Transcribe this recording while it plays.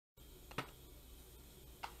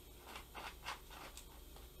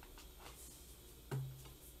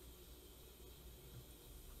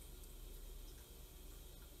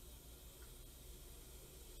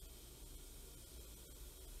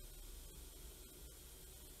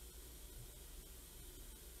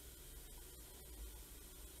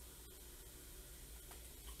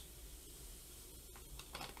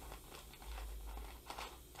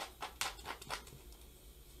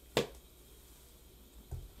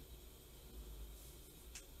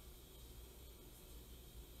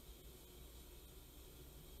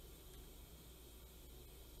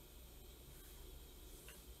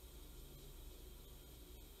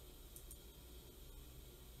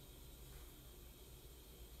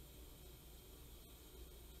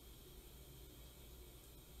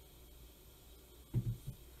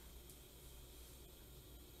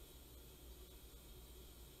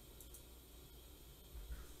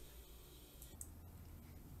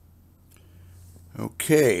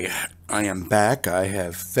Okay, I am back. I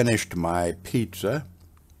have finished my pizza,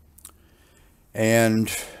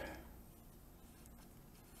 and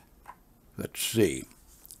let's see.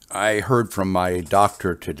 I heard from my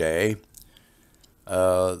doctor today.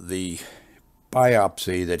 The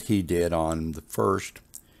biopsy that he did on the first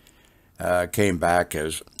came back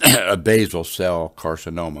as a basal cell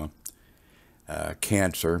carcinoma,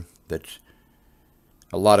 cancer. That's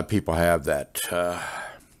a lot of people have that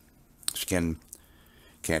skin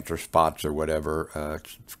cancer spots or whatever.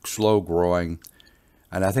 It's slow growing,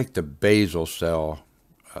 and I think the basal cell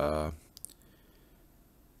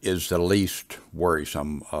is the least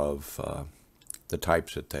worrisome of the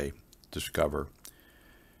types that they discover.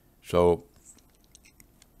 So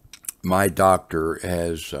my doctor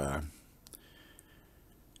is going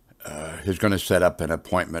to set up an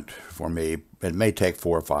appointment for me. It may take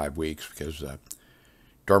 4 or 5 weeks because the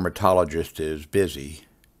dermatologist is busy.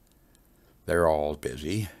 They're all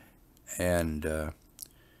busy, and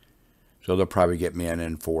so they'll probably get me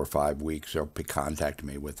in 4 or 5 weeks. They'll be contacting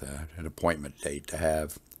me with an appointment date to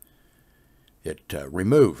have it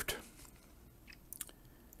removed.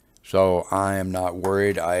 So I am not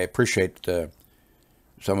worried. I appreciate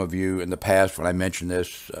some of you in the past when I mentioned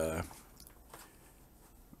this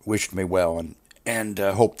wished me well and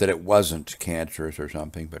hoped that it wasn't cancerous or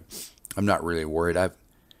something. But I'm not really worried.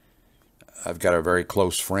 I've got a very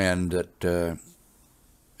close friend that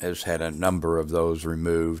has had a number of those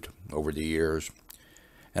removed over the years,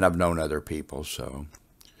 and I've known other people, so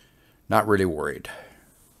not really worried.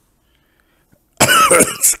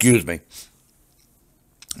 Excuse me.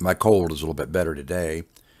 My cold is a little bit better today.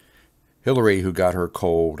 Hillary, who got her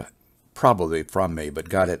cold probably from me, but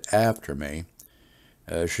got it after me,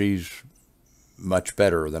 she's much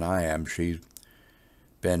better than I am. She's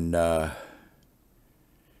been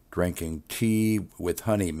drinking tea with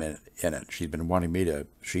honey in it. She's been wanting me to,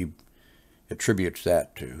 she attributes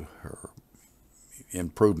that to her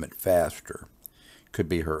improvement faster. Could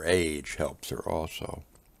be her age helps her also.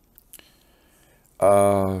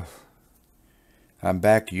 I'm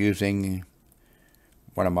back using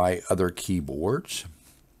one of my other keyboards,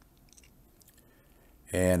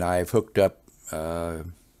 and I've hooked up a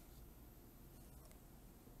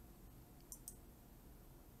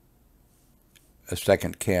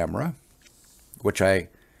second camera, which I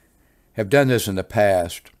have done this in the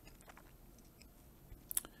past,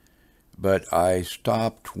 but I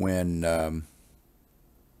stopped when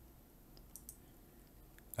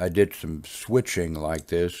I did some switching like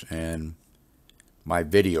this and my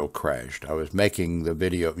video crashed. I was making the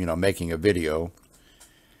video, making a video,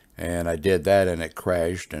 and I did that and it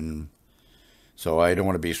crashed, and so I don't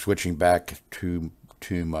want to be switching back too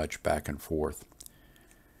much back and forth.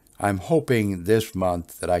 I'm hoping this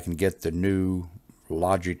month that I can get the new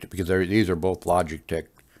Logitech, because these are both Logitech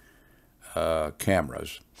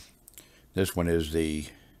cameras. This one is the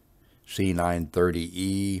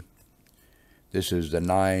C930E. This is the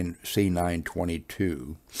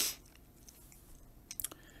C922.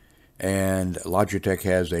 And Logitech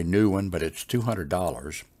has a new one, but it's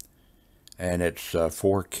 $200. And it's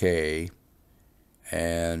 4K.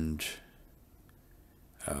 And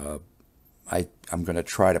I'm going to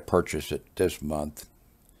try to purchase it this month.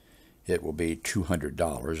 It will be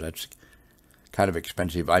 $200. That's kind of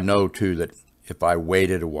expensive. I know, too, that if I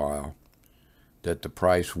waited a while, that the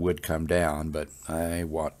price would come down, but I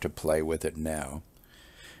want to play with it now.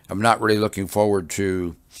 I'm not really looking forward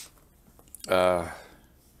to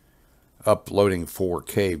uploading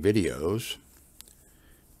 4K videos,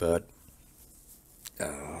 but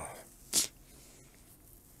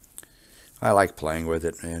I like playing with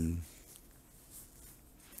it, and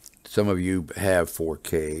some of you have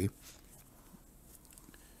 4K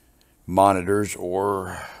monitors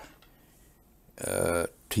or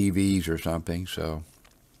TVs or something, so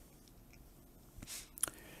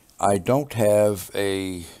I don't have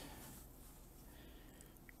a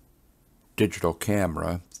digital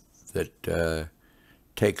camera that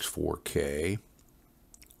takes 4K,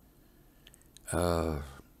 so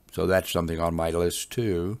that's something on my list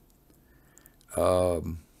too. Let's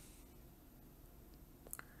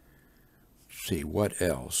see, what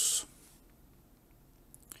else?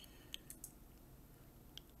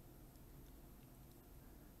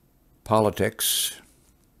 Politics.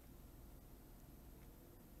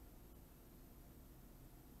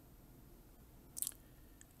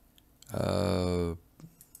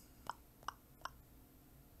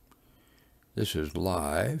 This is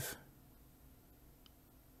live.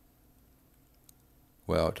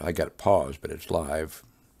 Well, I got it paused, but it's live.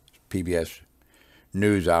 PBS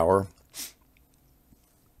NewsHour.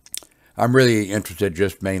 I'm really interested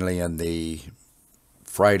just mainly in the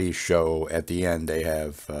Friday's show, at the end, they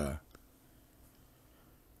have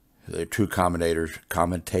the two commentators,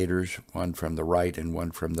 one from the right and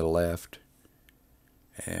one from the left.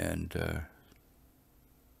 And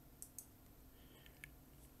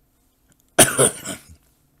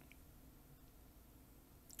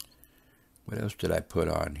what else did I put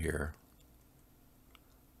on here?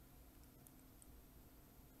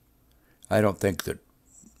 I don't think that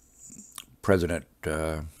President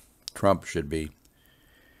Trump should be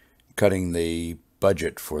cutting the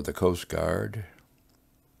budget for the Coast Guard.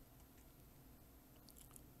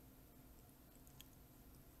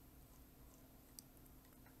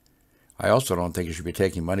 I also don't think he should be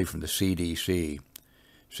taking money from the CDC,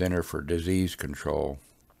 Center for Disease Control.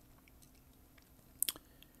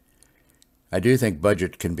 I do think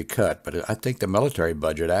budget can be cut, but I think the military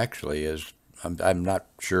budget actually is. I'm not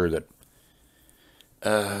sure that.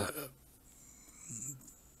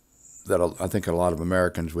 I think a lot of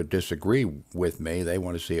Americans would disagree with me. They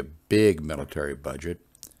want to see a big military budget,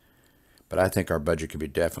 but I think our budget can be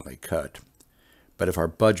definitely cut. But if our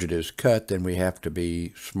budget is cut, then we have to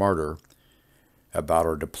be smarter about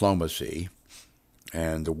our diplomacy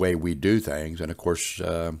and the way we do things. And of course,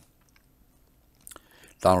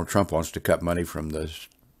 Donald Trump wants to cut money from the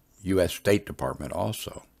U.S. State Department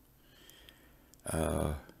also,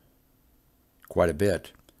 quite a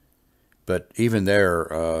bit. But even there,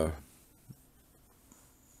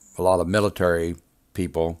 a lot of military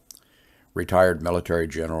people, retired military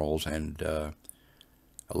generals, and a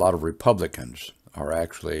lot of Republicans are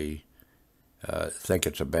actually think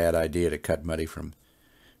it's a bad idea to cut money from.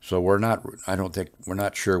 So we're not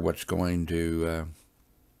sure what's going to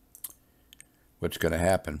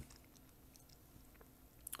happen.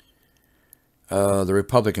 The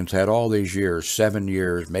Republicans had all these years, 7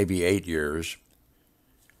 years, maybe 8 years,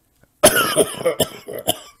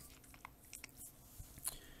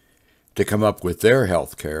 to come up with their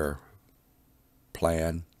health care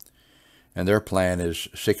plan. And their plan is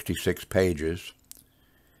 66 pages.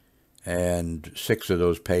 And 6 of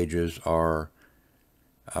those pages are,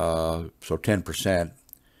 so 10%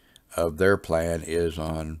 of their plan is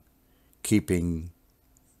on keeping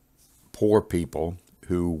poor people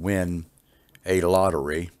who win a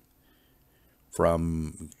lottery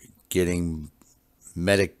from getting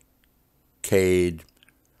Medicaid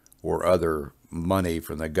or other money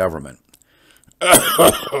from the government.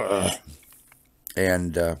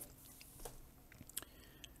 And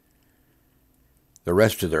the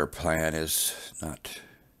rest of their plan is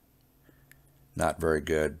not very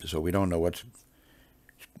good. So we don't know it's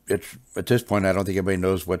at this point, I don't think anybody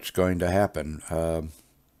knows what's going to happen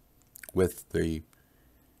with the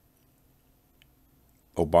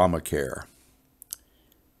Obamacare.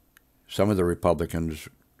 Some of the Republicans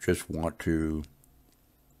just want to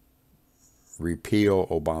repeal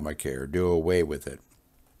Obamacare, do away with it.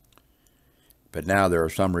 But now there are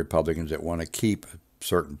some Republicans that want to keep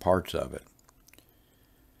certain parts of it.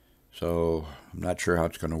 So I'm not sure how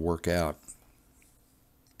it's going to work out.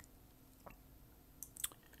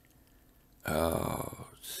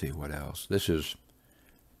 Let's see what else. This is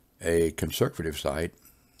a conservative site.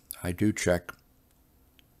 I don't check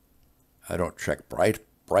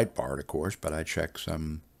Breitbart, of course, but I check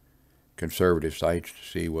some conservative sites to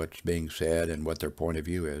see what's being said and what their point of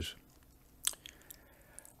view is.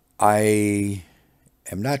 I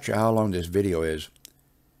am not sure how long this video is.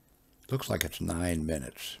 It looks like it's 9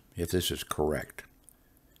 minutes, if this is correct.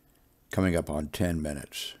 Coming up on 10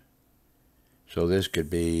 minutes. So this could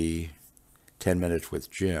be 10 minutes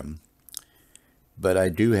with Jim. But I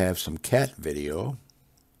do have some cat video.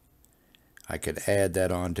 I could add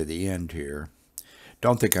that on to the end here.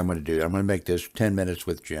 Don't think I'm going to do it. I'm going to make this 10 minutes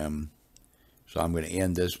with Jim. So I'm going to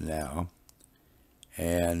end this now.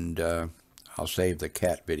 And I'll save the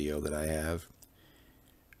cat video that I have.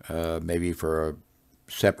 Maybe for a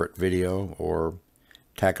separate video, or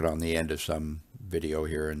tack it on the end of some video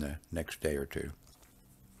here in the next day or two.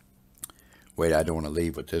 Wait, I don't want to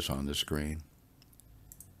leave with this on the screen.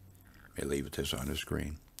 Let me leave with this on the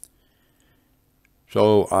screen.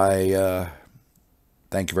 So I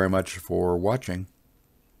thank you very much for watching.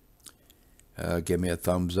 Give me a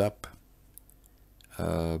thumbs up.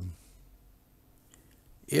 I'm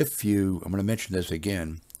going to mention this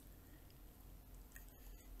again.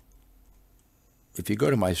 If you go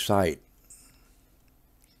to my site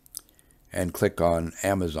and click on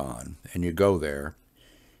Amazon and you go there,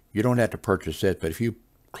 you don't have to purchase it, but if you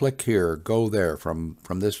click here, go there from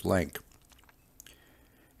this link,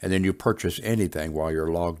 and then you purchase anything while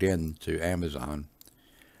you're logged in to Amazon,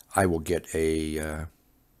 I will get a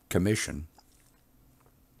commission.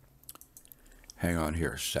 Hang on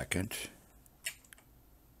here a second.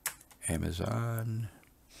 Amazon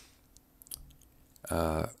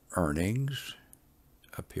earnings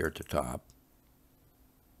up here at the top.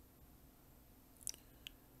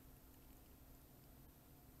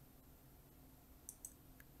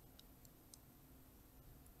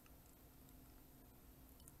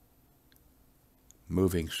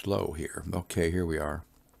 Moving slow here. Okay, here we are.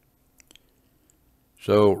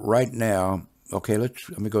 So right now, okay, let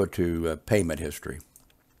me go to payment history.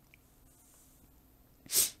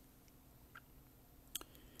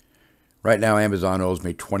 Right now, Amazon owes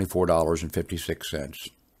me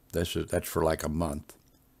 $24.56. That's for like a month,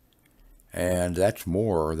 and that's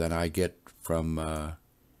more than I get from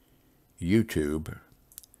YouTube.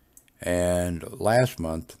 And last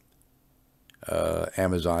month,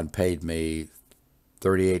 Amazon paid me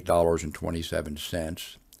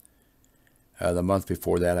 $38.27. The month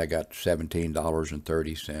before that, I got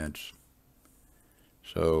 $17.30.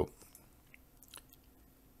 So,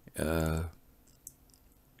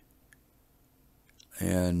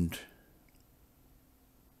 and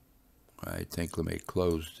I think, let me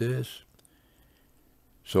close this.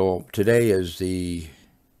 So today is the,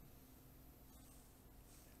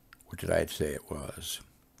 what did I say it was?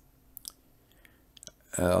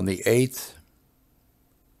 On the 8th,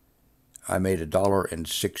 I made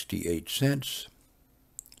 $1.68.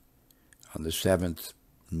 On the 7th,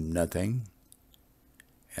 nothing.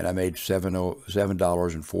 And I made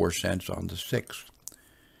 $7.04 on the 6th.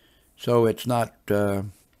 So it's not a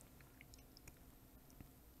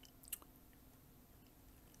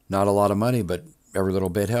lot of money, but every little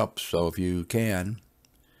bit helps. So if you can,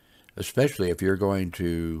 especially if you're going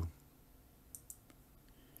to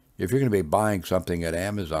be buying something at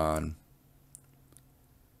Amazon,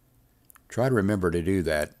 try to remember to do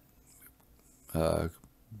that.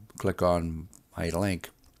 Click on my link.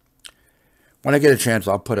 When I get a chance,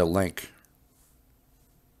 I'll put a link.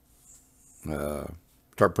 Start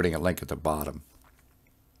putting a link at the bottom.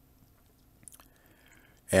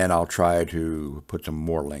 And I'll try to put some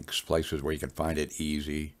more links, places where you can find it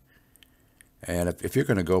easy. And if you're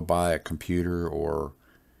going to go buy a computer or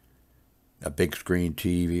a big screen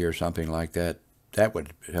TV or something like that, that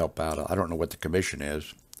would help out. I don't know what the commission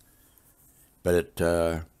is, but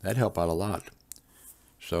that'd help out a lot.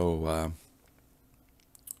 So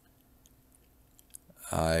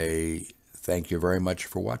I thank you very much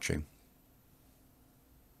for watching.